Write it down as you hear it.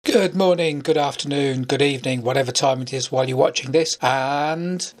Good morning, good afternoon, good evening, whatever time it is while you're watching this.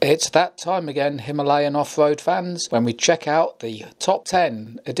 And it's that time again, Himalayan off-road fans, when we check out the top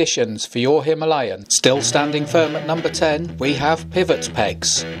 10 editions for your Himalayan. Still standing firm at number 10, we have Pivot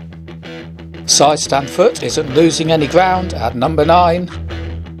Pegs. Sidestand foot isn't losing any ground at number 9.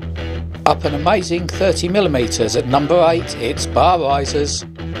 Up an amazing 30mm at number 8, it's Bar Risers.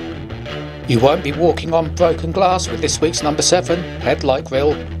 You won't be walking on broken glass with this week's number 7, Headlight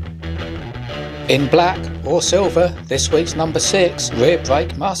Grille. In black or silver, this week's number 6, rear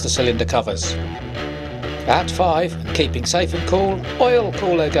brake master cylinder covers. At 5, and keeping safe and cool, oil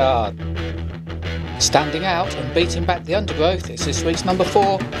cooler guard. Standing out and beating back the undergrowth, it's this week's number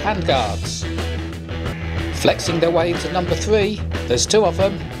 4, Handguards. Flexing their way into number 3, there's 2 of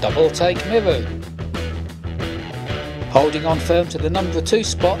them, double take mirror. Holding on firm to the number 2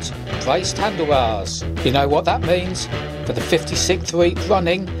 spot, braced handlebars. You know what that means? For the 56th week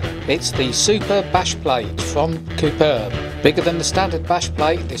running, it's the Super Bash Plate from Cooperb. Bigger than the standard bash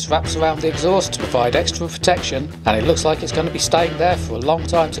plate, this wraps around the exhaust to provide extra protection, and it looks like it's going to be staying there for a long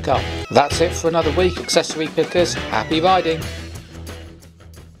time to come. That's it for another week, accessory pickers. Happy riding!